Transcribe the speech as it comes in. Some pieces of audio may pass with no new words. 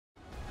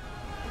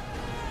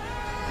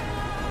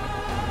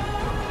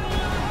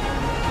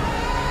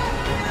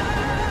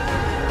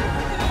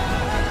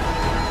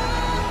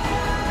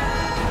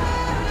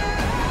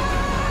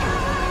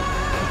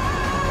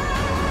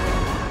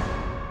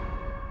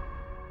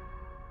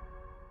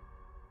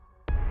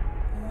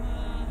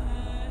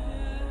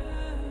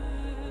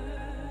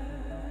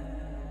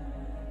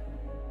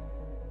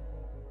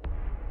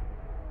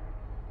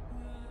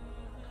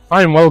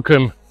Hi and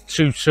welcome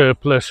to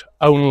Surplus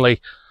Only.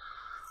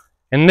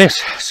 In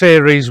this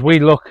series we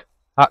look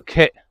at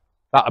kit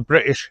that a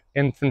British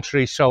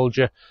infantry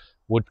soldier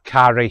would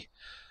carry,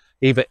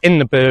 either in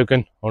the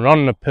Bergen or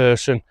on the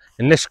person.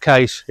 In this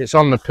case it's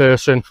on the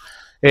person.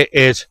 It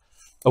is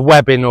a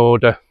webbing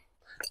order.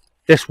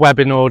 This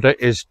webbing order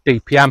is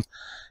DPM.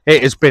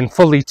 It has been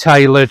fully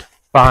tailored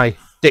by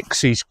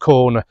Dixie's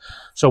Corner.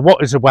 So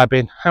what is a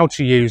webbing, how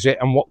to use it,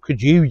 and what could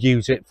you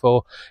use it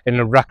for in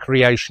a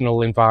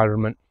recreational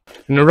environment?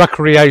 In a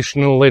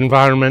recreational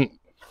environment,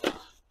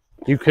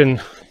 you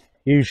can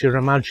use your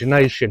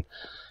imagination.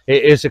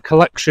 It is a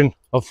collection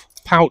of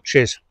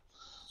pouches,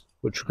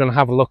 which we're going to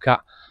have a look at,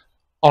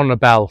 on a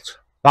belt.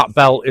 That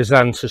belt is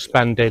then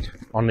suspended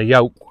on the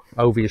yoke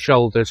over your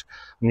shoulders,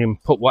 and you can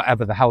put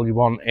whatever the hell you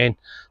want in.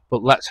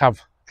 But let's have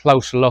a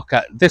closer look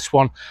at this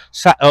one,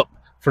 set up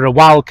for a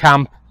wild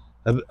camp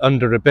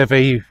under a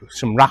bivvy,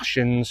 some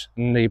rations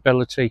and the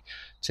ability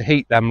to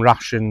heat them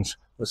rations.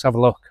 Let's have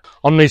a look.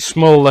 On these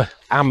smaller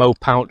ammo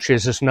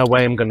pouches, there's no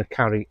way I'm going to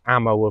carry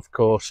ammo, of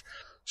course.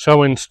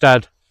 So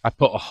instead, I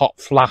put a hot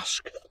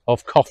flask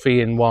of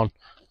coffee in one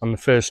and the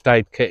first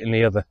aid kit in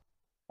the other.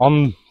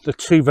 On the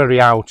two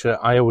very outer,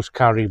 I always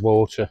carry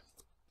water.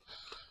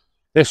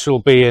 This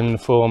will be in the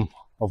form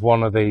of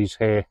one of these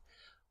here,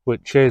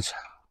 which is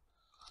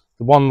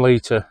the 1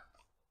 litre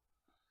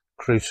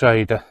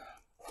Crusader,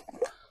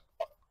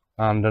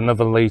 and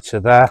another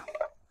litre there.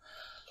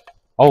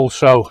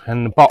 Also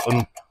in the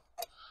bottom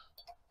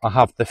I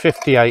have the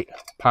 58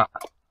 pack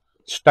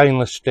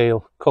stainless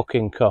steel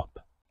cooking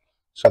cup,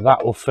 so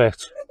that will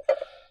fit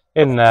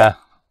in there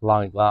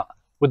like that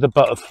with the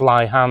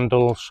butterfly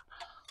handles.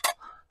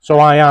 So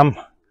I am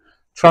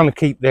trying to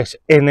keep this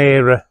in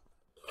era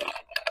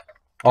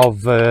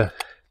of the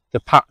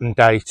pattern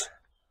date.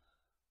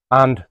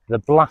 And the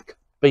black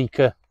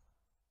beaker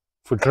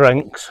for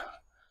drinks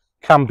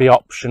can be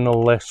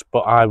optional, this,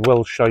 but I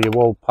will show you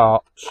all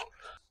parts.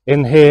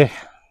 In here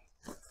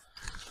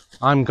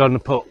I'm going to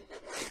put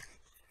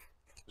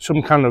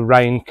some kind of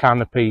rain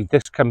canopy.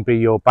 This can be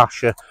your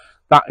basher.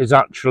 That is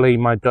actually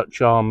my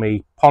Dutch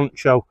Army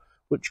poncho,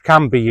 which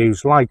can be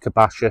used like a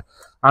basher,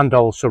 and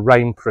also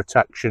rain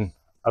protection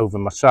over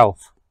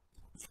myself.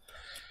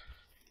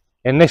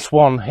 In this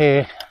one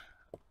here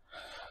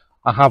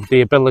I have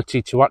the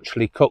ability to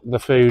actually cook the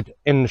food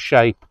in the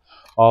shape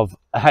of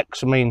a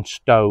hexamine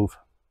stove.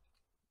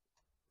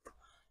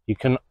 You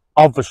can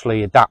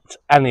obviously adapt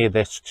any of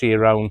this to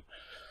your own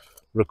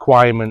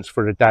requirements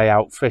for a day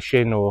out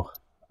fishing or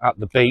at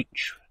the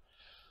beach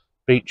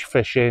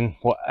fishing,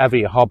 whatever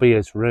your hobby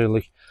is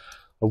really.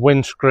 A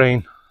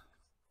windscreen,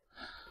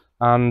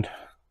 and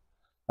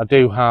I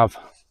do have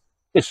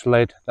this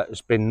lid that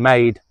has been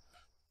made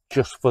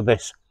just for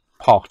this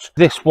pot.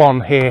 This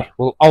one here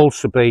will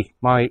also be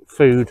my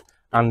food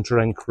and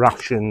drink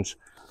rations,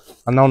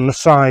 and on the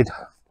side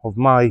of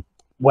my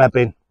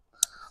webbing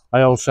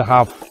I also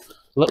have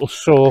a little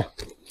saw,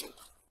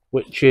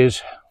 which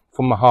is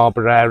from the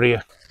harbour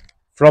area.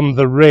 From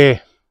the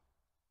rear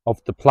of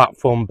the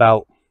platform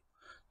belt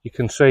you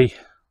can see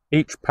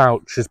each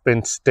pouch has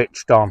been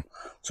stitched on,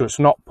 so it's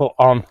not put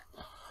on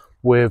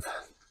with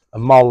a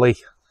Molly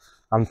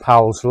and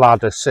Pal's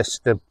ladder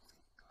system,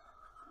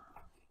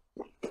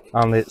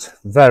 and it's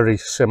very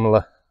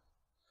similar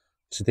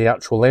to the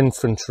actual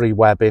infantry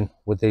webbing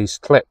with these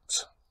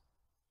clips,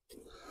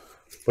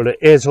 but it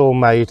is all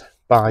made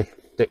by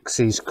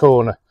Dixie's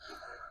Corner.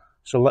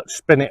 So let's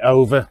spin it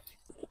over.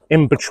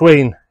 In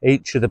between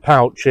each of the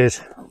pouches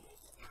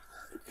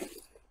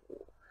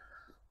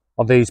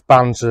are these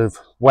bands of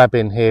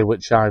webbing here,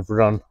 which I've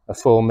run a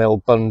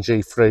 4mm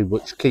bungee through,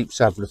 which keeps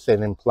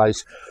everything in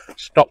place,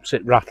 stops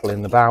it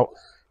rattling about.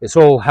 It's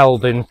all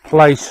held in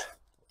place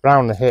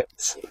around the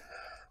hips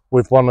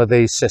with one of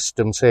these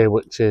systems here,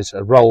 which is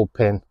a roll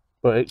pin,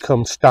 but it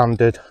comes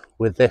standard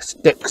with this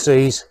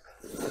Dixie's.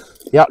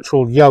 The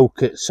actual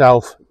yoke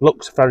itself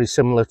looks very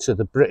similar to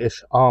the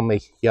British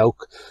Army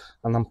yoke,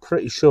 and I'm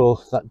pretty sure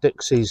that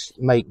Dixie's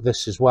make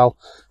this as well.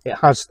 It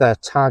has their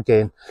tag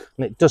in,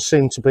 and it does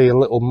seem to be a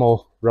little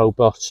more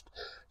robust.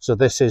 So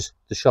this is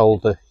the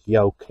shoulder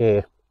yoke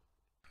here.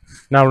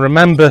 Now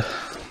remember,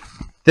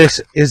 this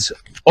has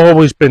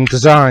always been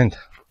designed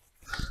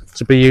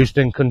to be used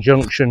in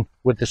conjunction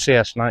with the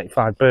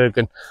CS95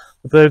 Bergen.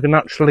 The Bergen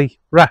actually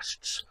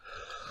rests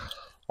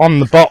on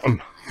the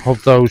bottom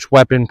of those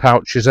webbing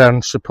pouches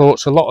and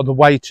supports a lot of the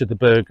weight of the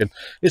Bergen.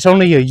 It's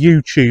only a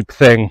YouTube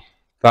thing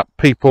that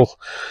people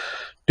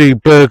do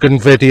Bergen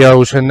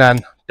videos and then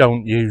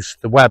don't use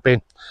the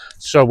webbing.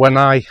 So when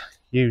I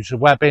use a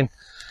webbing,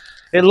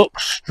 it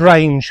looks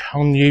strange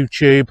on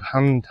YouTube,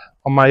 and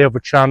on my other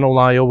channel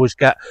I always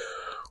get,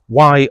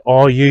 why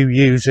are you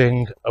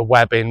using a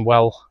webbing?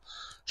 Well,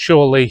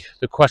 surely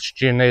the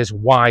question is,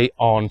 why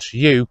aren't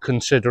you,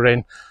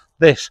 considering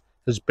this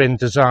has been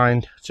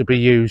designed to be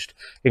used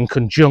in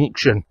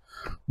conjunction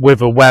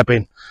with a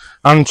webbing.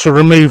 And to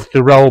remove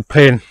the roll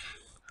pin,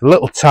 a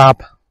little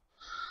tab,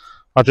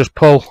 I just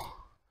pull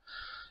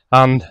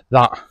and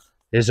that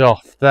is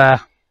off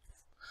there.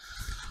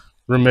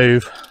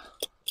 Remove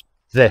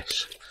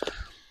this.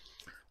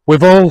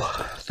 With all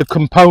the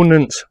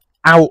components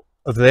out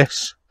of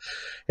this,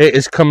 it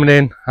is coming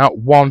in at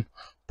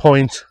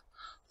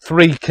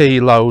 1.3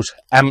 kilos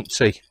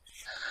empty.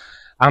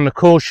 And of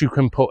course you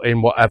can put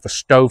in whatever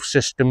stove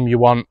system you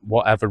want,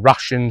 whatever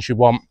rations you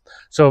want.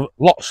 So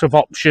lots of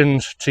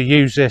options to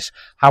use this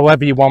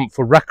however you want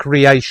for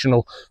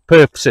recreational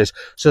purposes.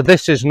 So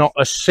this is not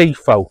a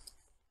𝑫𝑰𝑍𝑜,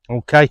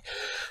 okay?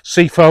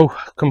 𝑫𝑰𝑍𝑜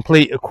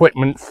complete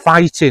equipment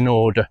fighting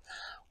order,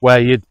 where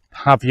you'd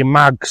have your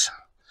mags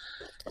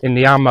in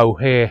the ammo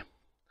here,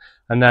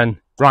 and then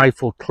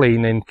rifle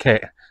cleaning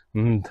kit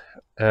and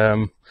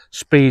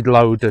speed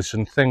loaders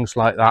and things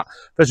like that.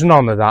 There's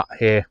none of that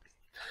here.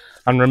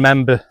 And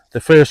remember, the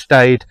first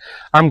aid,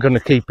 I'm going to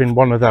keep in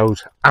one of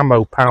those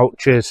ammo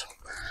pouches.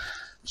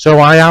 So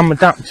I am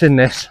adapting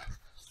this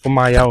for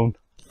my own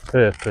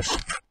purpose.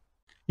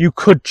 You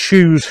could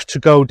choose to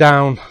go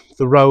down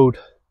the road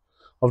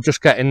of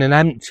just getting an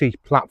empty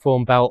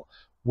platform belt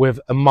with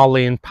a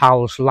Molly and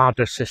Pals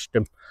ladder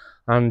system,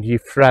 and you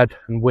thread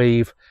and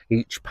weave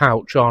each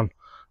pouch on.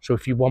 So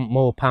if you want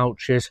more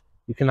pouches,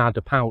 you can add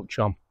a pouch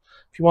on.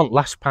 If you want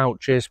less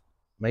pouches,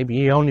 maybe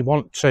you only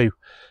want 2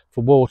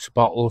 for water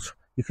bottles,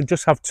 you can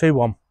just have 2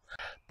 on.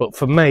 But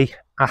for me,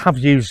 I have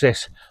used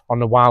this on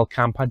the wild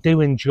camp. I do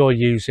enjoy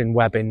using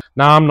webbing.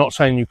 Now, I'm not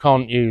saying you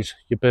can't use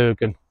your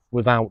Bergen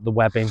without the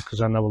webbing,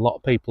 because I know a lot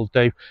of people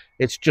do.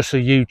 It's just a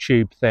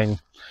YouTube thing.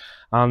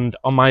 And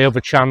on my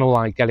other channel,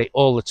 I get it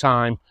all the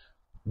time.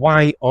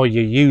 Why are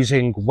you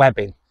using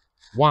webbing?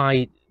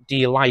 Why do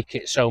you like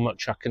it so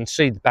much? I can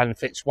see the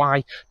benefits.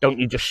 Why don't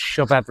you just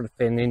shove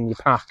everything in your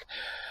pack?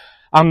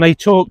 And they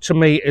talk to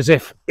me as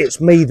if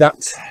it's me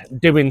that's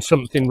doing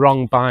something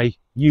wrong by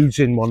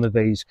using one of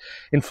these.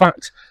 In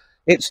fact,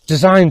 it's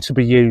designed to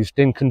be used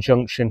in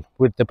conjunction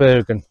with the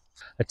Bergen.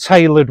 A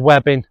tailored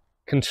webbing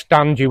can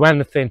stand you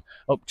anything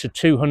up to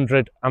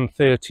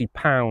 230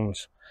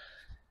 pounds.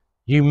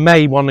 You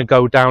may want to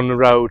go down the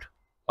road,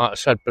 like I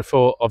said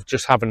before, of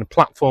just having a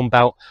platform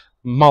belt,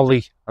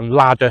 molly and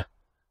ladder,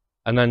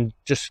 and then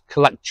just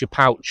collect your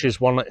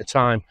pouches one at a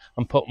time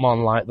and put them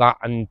on like that,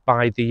 and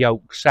buy the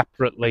yoke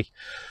separately.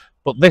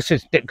 But this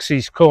is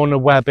Dixie's corner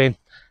webbing.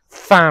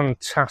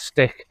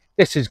 Fantastic.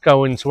 This is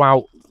going to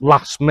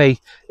outlast me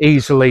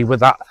easily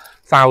with that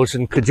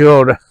 1000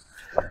 𝑾𝑬𝑩𝑚.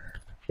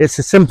 It's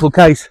a simple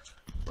case.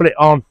 Put it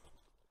on,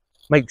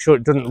 make sure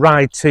it doesn't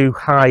ride too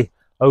high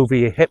over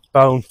your hip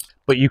bone.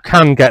 But you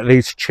can get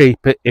these cheap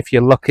if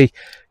you're lucky.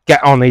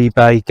 Get on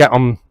eBay, get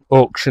on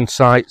auction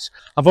sites.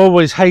 I've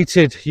always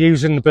hated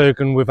using the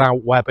Bergen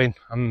without webbing,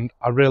 and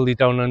I really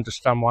don't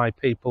understand why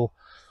people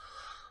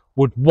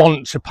would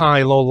want to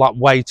pile all that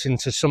weight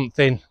into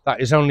something that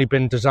has only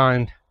been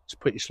designed to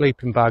put your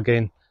sleeping bag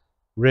in,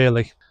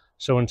 really.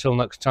 So until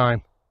next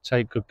time,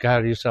 take good care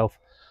of yourself,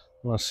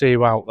 and I'll see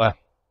you out there.